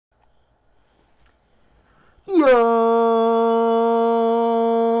Yo,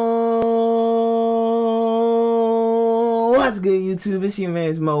 what's good, YouTube? It's your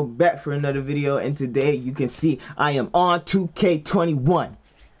man Mo back for another video, and today you can see I am on 2K21.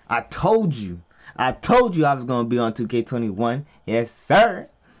 I told you I was gonna be on 2K21. Yes, sir.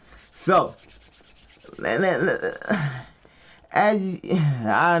 So, as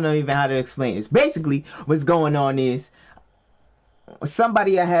I don't know even how to explain this. Basically, what's going on is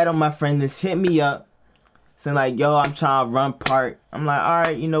somebody I had on my friend list hit me up. So like, yo, I'm trying to run park. I'm like, all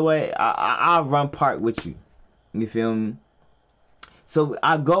right, you know what? I'll run park with you. You feel me? So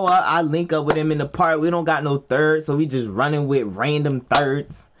I go up, I link up with him in the park. We don't got no third, so we just running with random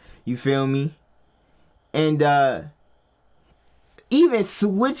thirds. You feel me? And even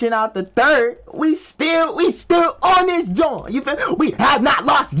switching out the third, we still on this joint. You feel me? We have not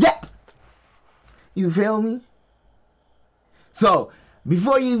lost yet. You feel me? So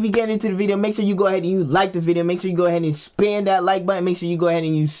before you even get into the video, make sure you go ahead and you like the video. Make sure you go ahead and spam that like button. Make sure you go ahead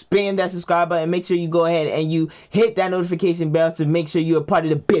and you spam that subscribe button. Make sure you go ahead and you hit that notification bell to make sure you're a part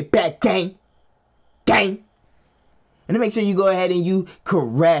of the Big Bad Gang. And make sure you go ahead and you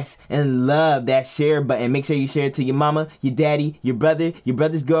caress and love that share button. Make sure you share it to your mama, your daddy, your brother, your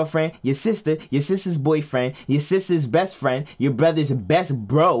brother's girlfriend, your sister's boyfriend, your sister's best friend, your brother's best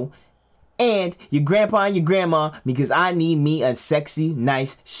bro, and your grandpa and your grandma, because I need me a sexy,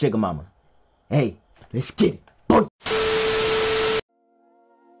 nice sugar mama. Hey, let's get it. Boy.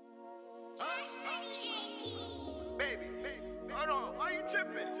 Baby, hold on. Why you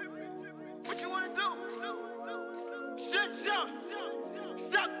tripping? What you want to do?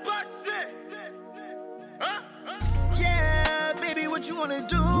 Stop busting. Huh? Yeah, baby, what you want to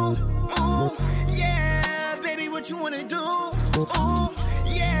do? Ooh, yeah, baby, what you want to do? Ooh,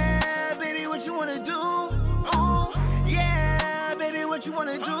 yeah, baby, what you wanna do? Ooh, yeah, baby, what you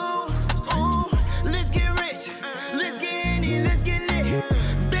wanna do? Ooh, let's get rich, let's get in it, let's get lit.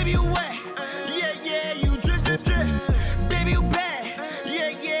 Baby, you wet, yeah, you drip. Baby, you bad,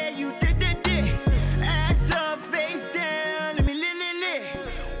 yeah, you did. Ass up, face down, let me lit.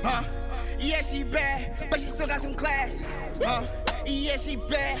 Yeah, she bad, but she still got some class. Yeah, she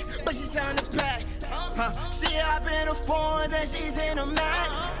bad, but she's on the pack. She up in a foreign, then she's in a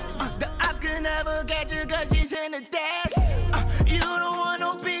max. The ops can never get you cause she's in the dash. You don't want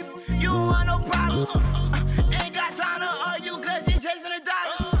no beef, you don't want no problems. Ain't got time to argue cause she chasing the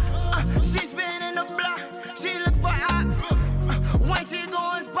dollars. She spinning the block, she look for ops. When she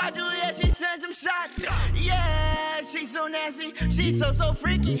go and spot you, yeah, she sends some shots. Yeah, she so nasty, she so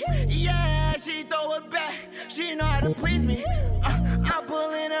freaky. Yeah, she throw it back, she know how to please me. I'm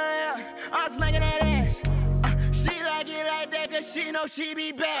pulling her out, I'm smacking that ass. She like it like that cause she know she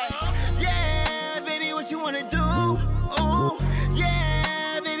be bad. Yeah, baby, what you wanna do? Ooh,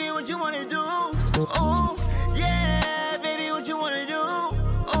 yeah, baby, what you wanna do? Ooh, yeah, baby, what you wanna do?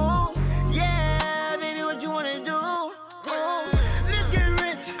 Ooh, yeah, baby, what you wanna do? Ooh, let's get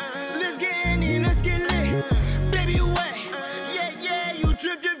rich, let's get in it, let's get lit. Baby, you wet, yeah, you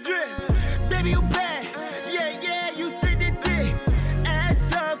drip. Baby, you bad, yeah, you did.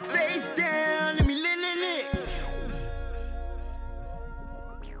 Ass up, face down, let me lit.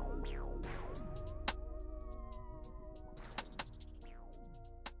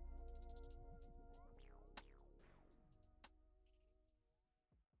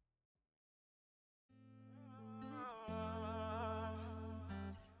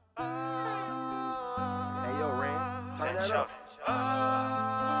 Hey, yo, Rain, turn that up.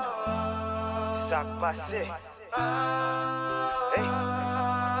 Sac passé. Hey.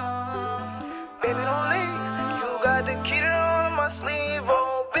 Baby, don't leave. You got the key to the all of my sleeve.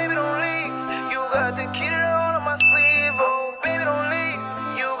 Oh, baby, don't leave. You got the key to the all of my sleeve. Oh, baby, don't leave.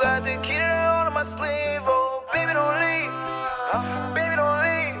 You got the key to the all of my sleeve. Oh, baby, don't leave. Baby, don't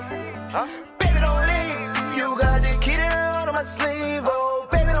leave. Baby, don't leave. You got the key to the all of my sleeve. Oh,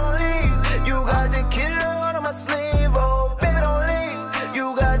 baby, don't leave. You got the key to the all of my sleeve. Oh, baby, don't leave.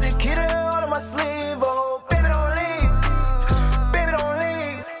 You got the key to the all of my sleeve. Oh, baby, don't leave. Baby, don't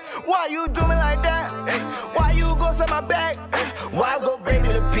leave. Why you do me like that? Why you go to my back? Why go break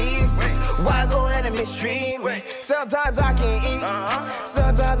me to pieces? Why go enemy stream? Sometimes I can't eat.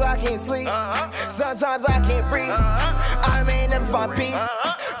 Sometimes I can't sleep. Sometimes I can't breathe. I may never find peace.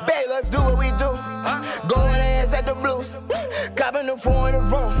 Babe, let's do what we do. Go in and set the blues. Copping the phone in the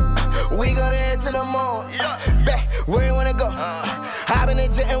room. We gonna head to the mall. Back where you wanna go? Hop in the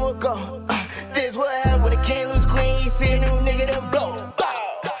jet and we'll go. This what happens when the king lose queen. He see a new nigga then blow.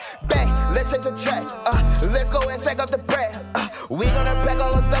 Back, let's chase a check. Let's go and sack up the bread. We gonna pack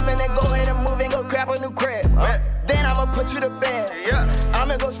all the stuff and then go in and move and go grab a new crib. Then I'ma put you to bed.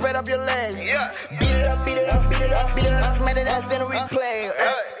 I'ma go spread up your legs. Yeah. Beat it up, beat it up, beat it up, beat it up, smack it ass, then replay.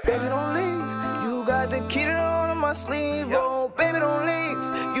 Baby, don't leave. You got the key to the on my sleeve. Oh, baby, don't leave.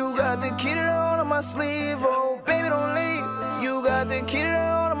 You got the key to the on my sleeve. Oh, baby, don't leave. You got the key to the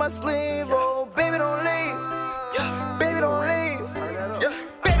on my sleeve. Oh, baby, don't leave. Baby, don't leave.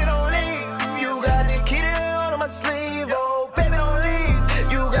 Baby, don't leave. You got the key to the on my sleeve. Oh, baby, don't leave.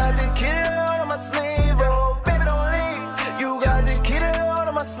 You got the key to the on my sleeve. Oh, baby, don't leave. You got the key to the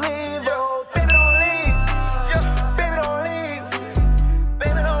on my sleeve. Oh, baby, don't leave. Baby, don't leave.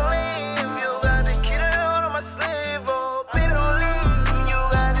 Baby, don't leave. You got the key to the on my sleeve. Oh, baby, don't leave. You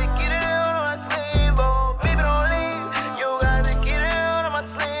got the key to the on my sleeve. Oh, baby, don't leave. You got the key to the on my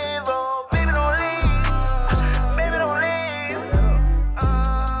sleeve. Oh, baby, don't leave. Baby, don't leave.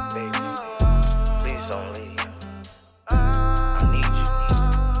 Baby, please don't leave. I need you.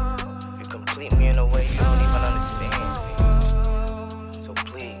 You complete me in a way you don't even understand. So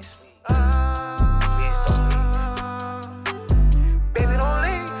please, please don't leave. Baby, don't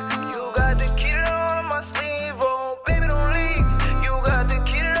leave. You got the key to the on my sleeve. Oh, baby, don't leave. You got the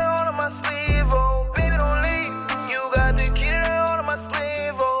key to the on my sleeve. Oh, baby, don't leave. You got the key to the on my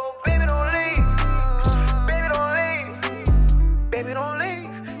sleeve. Oh, baby, don't leave. Baby, don't leave. Baby, don't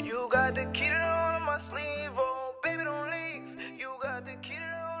leave. You got the key to the on my sleeve. Oh, baby, don't leave. You got the key to the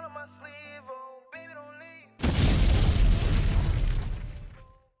on my sleeve. Oh, baby, don't leave.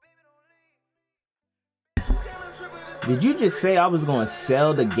 Did you just say I was gonna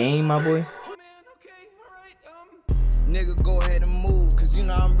sell the game, my boy? Nigga, go ahead and move, cause you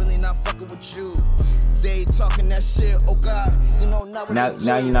know I'm really not fucking with you. They talking that shit, oh God, you know not what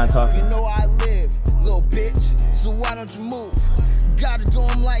Now you're not talking. You know I live, little bitch, so why don't you move? Gotta do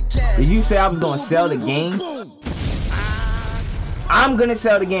them like cats. Did you say I was gonna sell the game? I'm gonna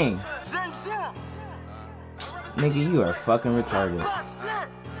sell the game. Nigga, you are fucking retarded.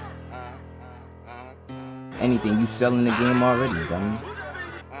 Anything, you selling the game already, dummy.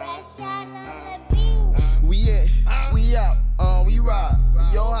 We out, we rock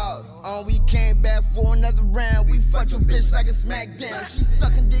your house. We came back for another round. We fucked your bitch like a smackdown. She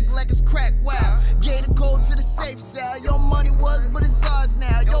sucking dick like it's crack. Wow. Gave the code to the safe cell. Your money was, but it's ours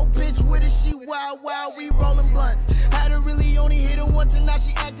now. Yo bitch with it, she wild. We rolling blunts. Had her really only hit her once and now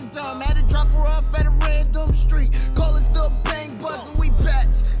she acting dumb. Had to drop her off at a random street. Call us the bang buzzing. We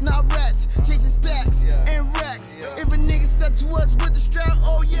bats, not rats. Chasing stacks and racks. If a nigga step to us with the strap,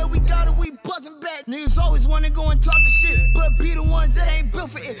 oh yeah, we got it. We buzzing back. Niggas always wanna go and talk the shit, but be the ones that ain't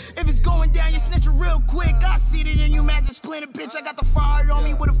built for it. If it's going down, you snitch it real quick. I see it in you, magic splinter, bitch. I got the fire on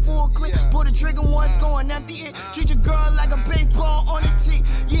me with a full clip. Pull the trigger once, going empty it. Treat your girl like a baseball on a tee.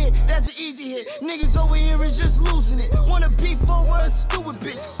 Yeah, that's an easy hit. Niggas over here is just losing it. Wanna beef over a stupid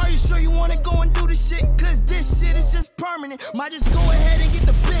bitch. Are you sure you wanna go and do the shit? Cause this shit is just permanent. Might just go ahead and get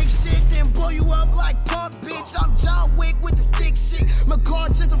the big shit, then blow you up like pump, bitch. I'm John Wick with the stick shit. My car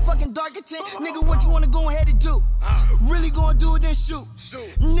just a fucking dark tint. Nigga, what you wanna go ahead and do? Really gonna do it, then shoot.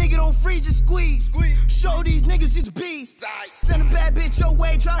 Nigga, don't freeze, just squeeze. Show these niggas it's beast. Send a bad bitch your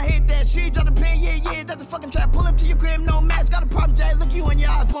way, try to hit that shit. Drop the pen, yeah, that's the fucking trap. Pull up to your crib, no mask, got a problem, Jay. Look you in your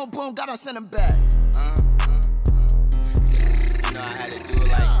eyes, boom, boom, gotta send him back. You know I had to do it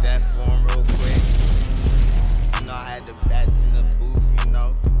like that for him real quick. You know I had the bats in the booth, you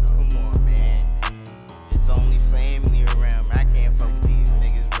know. Come on, man. It's only family around, man. I can't fuck with these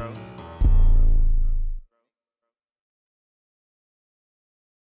niggas, bro.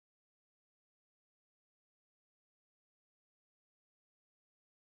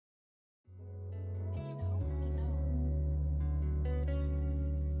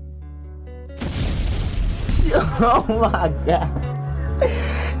 Oh my god.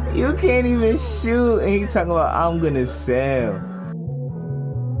 You can't even shoot and he talking about I'm gonna sell.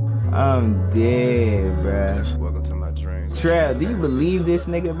 I'm dead, bruh. Welcome to my dreams. Trev, do you believe this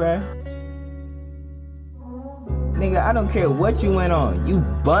nigga, bruh? Nigga, I don't care what you went on. You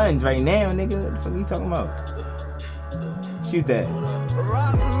buns right now, nigga. What the fuck are you talking about? Shoot that.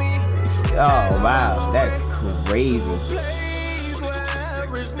 Oh wow, that's crazy.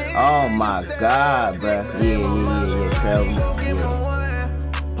 Oh my god, bruh. Yeah, Trev. Yeah.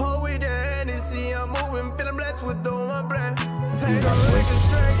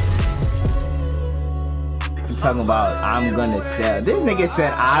 You talking about I'm gonna sell. This nigga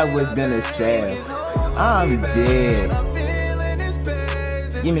said I was gonna sell. I'm dead.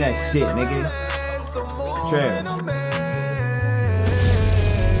 Give me that shit, nigga. Trev.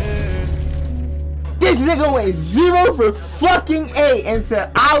 This nigga went 0 for fucking 8 and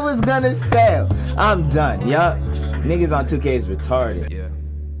said I was gonna sell. I'm done, yup. Niggas on 2K is retarded. Yeah.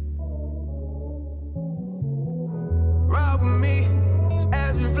 Ride with me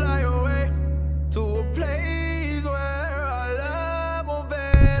as we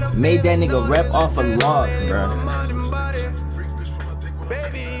Made that nigga rep off a loss, bro.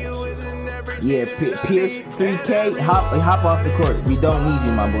 Yeah, Pierce 3K, hop off the court. We don't need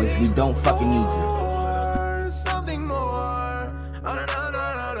you, my boys. We don't fucking need you.